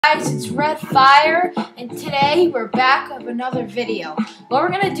Guys, it's Red Fire, and today we're back with another video. What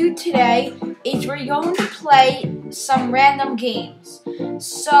we're gonna do today is we're going to play some random games.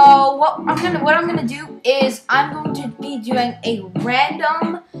 So what I'm gonna do is I'm going to be doing a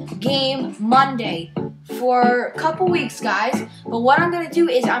random game Monday for a couple weeks, guys. But what I'm gonna do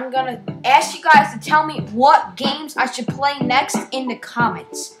is I'm gonna ask you guys to tell me what games I should play next in the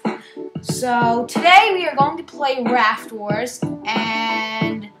comments. So today we are going to play Raft Wars,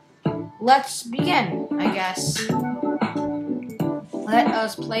 and let's begin, I guess. Let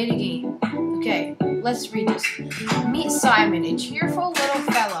us play the game. Okay, let's read this. Meet Simon, a cheerful little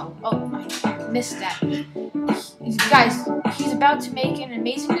fellow. Oh, I missed that. Guys, he's about to make an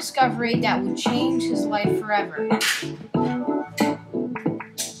amazing discovery that will change his life forever. It's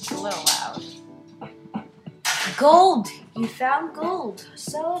a little loud. Gold! You found gold.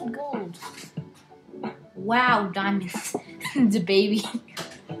 Solid gold. Wow, diamonds. The baby's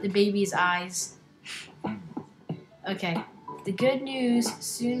eyes. Okay. The good news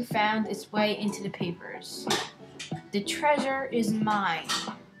soon found its way into the papers. The treasure is mine.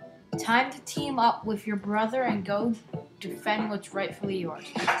 Time to team up with your brother and go defend what's rightfully yours.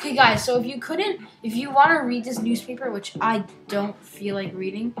 Okay, guys, so if you want to read this newspaper, which I don't feel like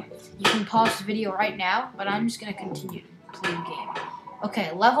reading, you can pause the video right now, but I'm just going to continue to play the game.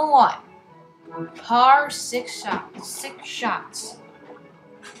 Okay, level 1. Par 6 shots. 6 shots.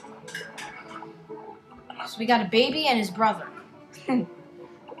 So we got a baby and his brother. Okay,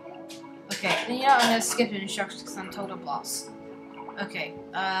 and you know, I'm gonna skip the instructions because I'm total boss. Okay,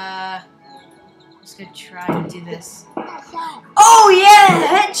 let's go try to do this. Oh yeah,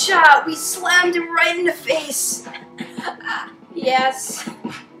 headshot! We slammed him right in the face. Yes,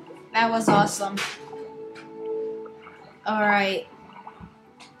 that was awesome. All right,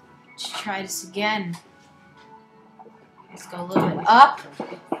 let's try this again. Let's go a little bit up.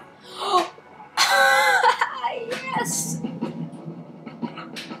 Yes!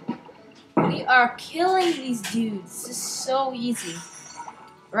 We are killing these dudes. This is so easy.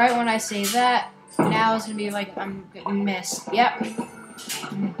 Right when I say that, now it's gonna be like I'm getting missed. Yep.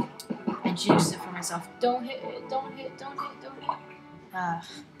 I jinxed it for myself. Don't hit it, don't hit, don't hit, don't hit.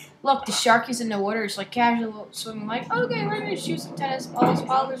 Look, the shark is in the water. It's like casual swimming, like, okay, we're gonna shoot some tennis balls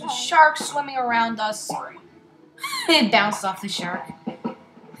while there's a shark swimming around us. It bounced off the shark.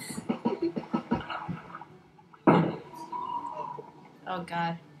 Oh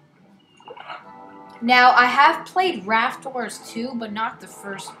god. Now, I have played Raft Wars 2, but not the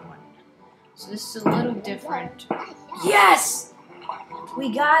first one. So this is a little different. Yes! We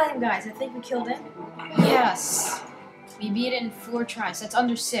got him, guys. I think we killed him. Yes. We beat it in 4 tries. That's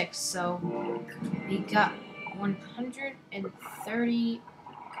under 6, so we got 130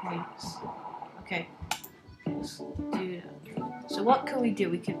 points. Okay. Let's do that. So what could we do?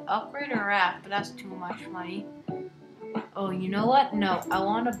 We could upgrade our raft, but that's too much money. Oh, you know what? No, I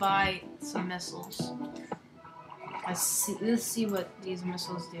want to buy some missiles. Let's see what these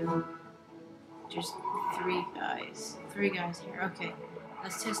missiles do. Just 3 guys. 3 guys here. Okay,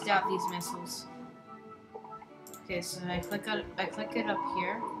 let's test out these missiles. Okay, so I click it up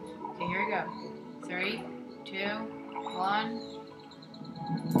here. Okay, here we go. 3, 2, 1.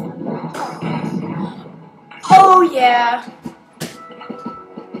 Oh yeah!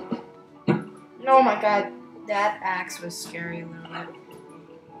 Oh my god. That axe was scary a little bit.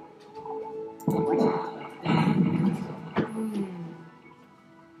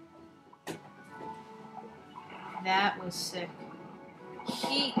 That was sick.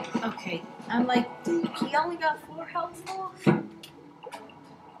 Okay, I'm like, dude, he only got 4 health off.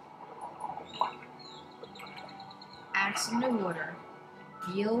 Axe in the water.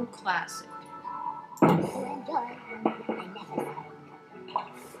 Real classic.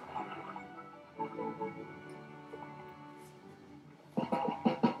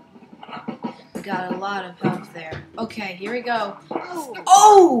 Got a lot of health there. Okay, here we go.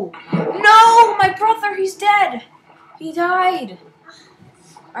 Oh! No! My brother, he's dead! He died!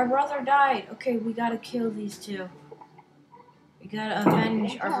 Our brother died. Okay, we gotta kill these 2. We gotta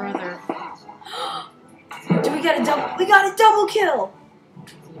avenge our brother. We got a double kill!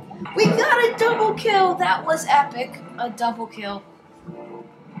 We got a double kill! That was epic. A double kill.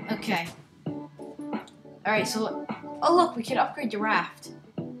 Okay. Alright, so... Oh look, we can upgrade the raft.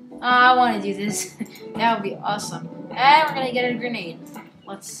 I want to do this. That would be awesome. And we're going to get a grenade.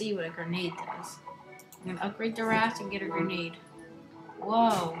 Let's see what a grenade does. I'm going to upgrade the raft and get a grenade.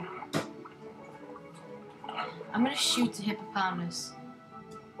 Whoa. I'm going to shoot the hippopotamus.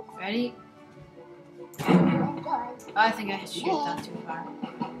 Ready? Oh, I think I shoot that too far.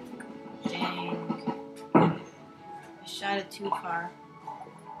 Dang. I shot it too far.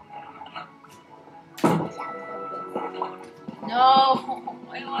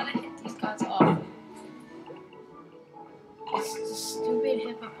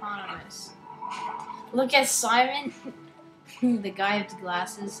 Look at Simon, the guy with the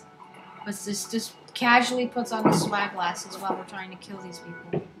glasses, but just casually puts on the swag glasses while we're trying to kill these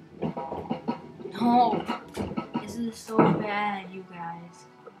people. No, this is so bad, you guys.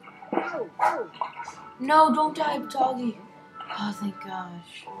 No, don't die, doggy. Oh, thank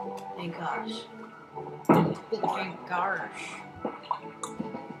gosh. Thank gosh. Thank gosh.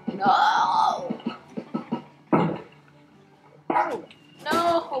 No!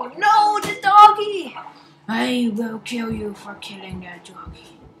 No! No, the doggy! I will kill you for killing that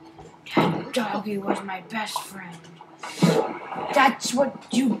doggy. That doggy was my best friend. That's what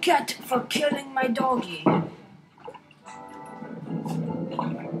you get for killing my doggy.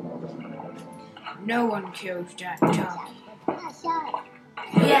 No one kills that doggy.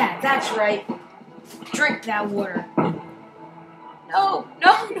 Yeah, that's right. Drink that water. No,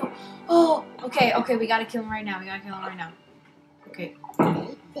 no, no. Oh, okay, we gotta kill him right now. Okay.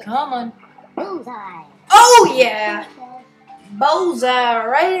 Come on. Bullseye. Oh, yeah. Bullseye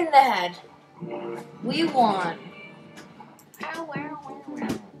right in the head. We won.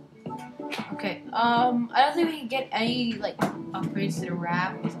 Okay, I don't think we can get any, like, upgrades to the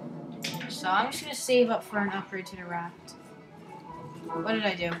raft. So I'm just gonna save up for an upgrade to the raft. What did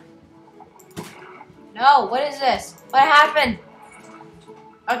I do? No, what is this? What happened?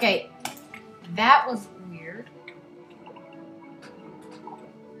 Okay, that was weird.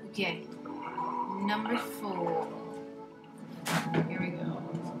 Okay, number 4. Here we go.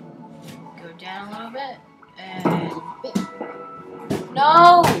 Go down a little bit, and...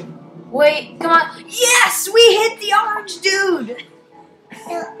 No! Wait, come on. Yes, we hit the orange dude!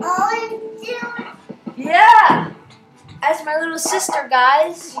 The orange dude? Yeah! That's my little sister,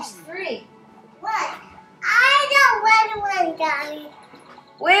 guys. She's 3. What? I don't want one, Daddy.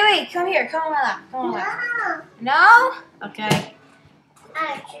 Wait, come here. Come on my lap. Come on my lap. No. No? Okay.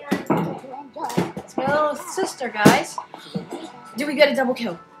 I just want to enjoy. It's my little sister, guys. Did we get a double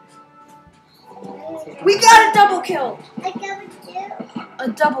kill? We got a double kill! I got a kill. A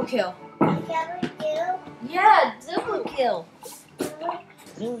double kill. I got a kill. Yeah, double kill.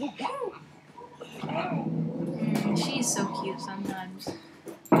 She's so cute sometimes.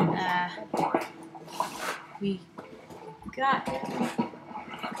 We got it.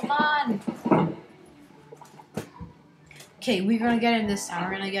 Come on. Okay, we're gonna get in this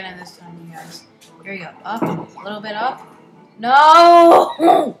time. You guys. Here we go. Up. A little bit up.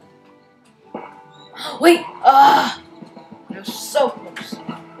 No! Wait! It was so close.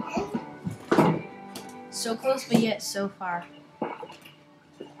 So close, but yet so far.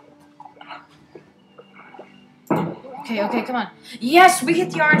 Okay, come on. Yes, we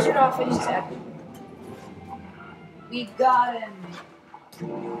hit the orange dude off his head. We got him.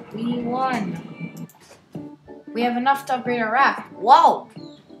 We won. We have enough to upgrade our raft. Whoa!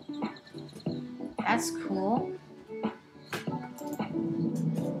 That's cool.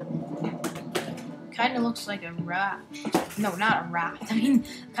 Kind of looks like a raft. No, not a raft. I mean,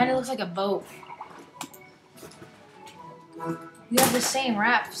 kind of looks like a boat. We have the same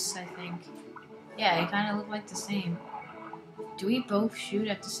rafts, I think. Yeah, they kind of look like the same. Do we both shoot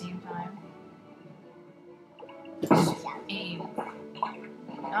at the same time? Aim.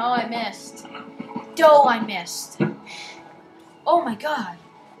 No, I missed. No, I missed. Oh my god.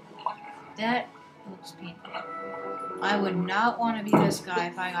 That looks painful. I would not want to be this guy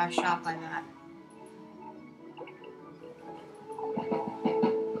if I got shot by that.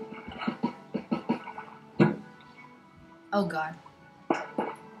 Oh god.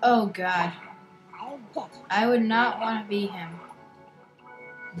 Oh god. I would not want to be him.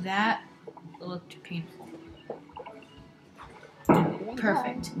 That looked painful.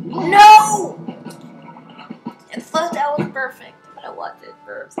 Perfect. No! I thought that was perfect, but it wasn't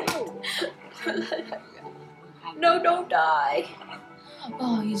perfect. No, don't die.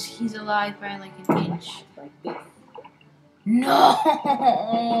 Oh, he's alive by like an inch.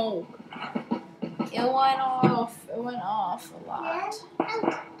 No! It went off. It went off a lot.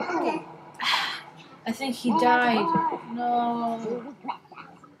 Okay. I think he died. No.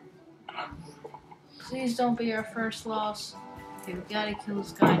 Please don't be our first loss. Okay, we gotta kill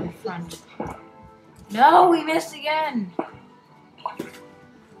this guy in the front. No, we missed again.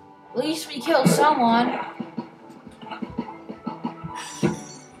 At least we killed someone. Oh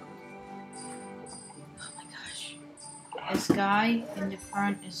my gosh. This guy in the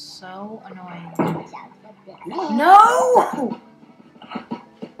front is so annoying. No!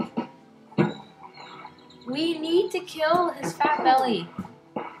 We need to kill his fat belly.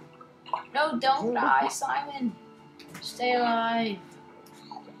 No, don't die, Simon. Stay alive.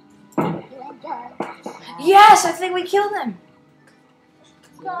 Yes, I think we killed him.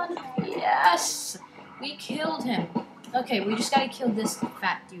 Yes. We killed him. Okay, we just gotta kill this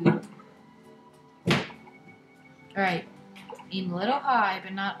fat dude. Alright. Aim a little high,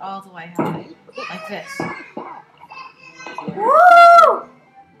 but not all the way high. Like this. Woo!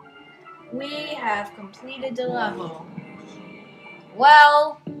 We have completed the level.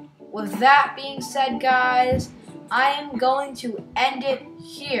 Well, with that being said, guys, I am going to end it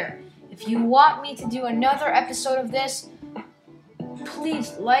here. If you want me to do another episode of this,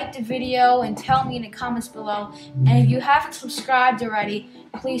 please like the video and tell me in the comments below. And if you haven't subscribed already,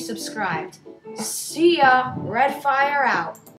 please subscribe. See ya. Red Fire out.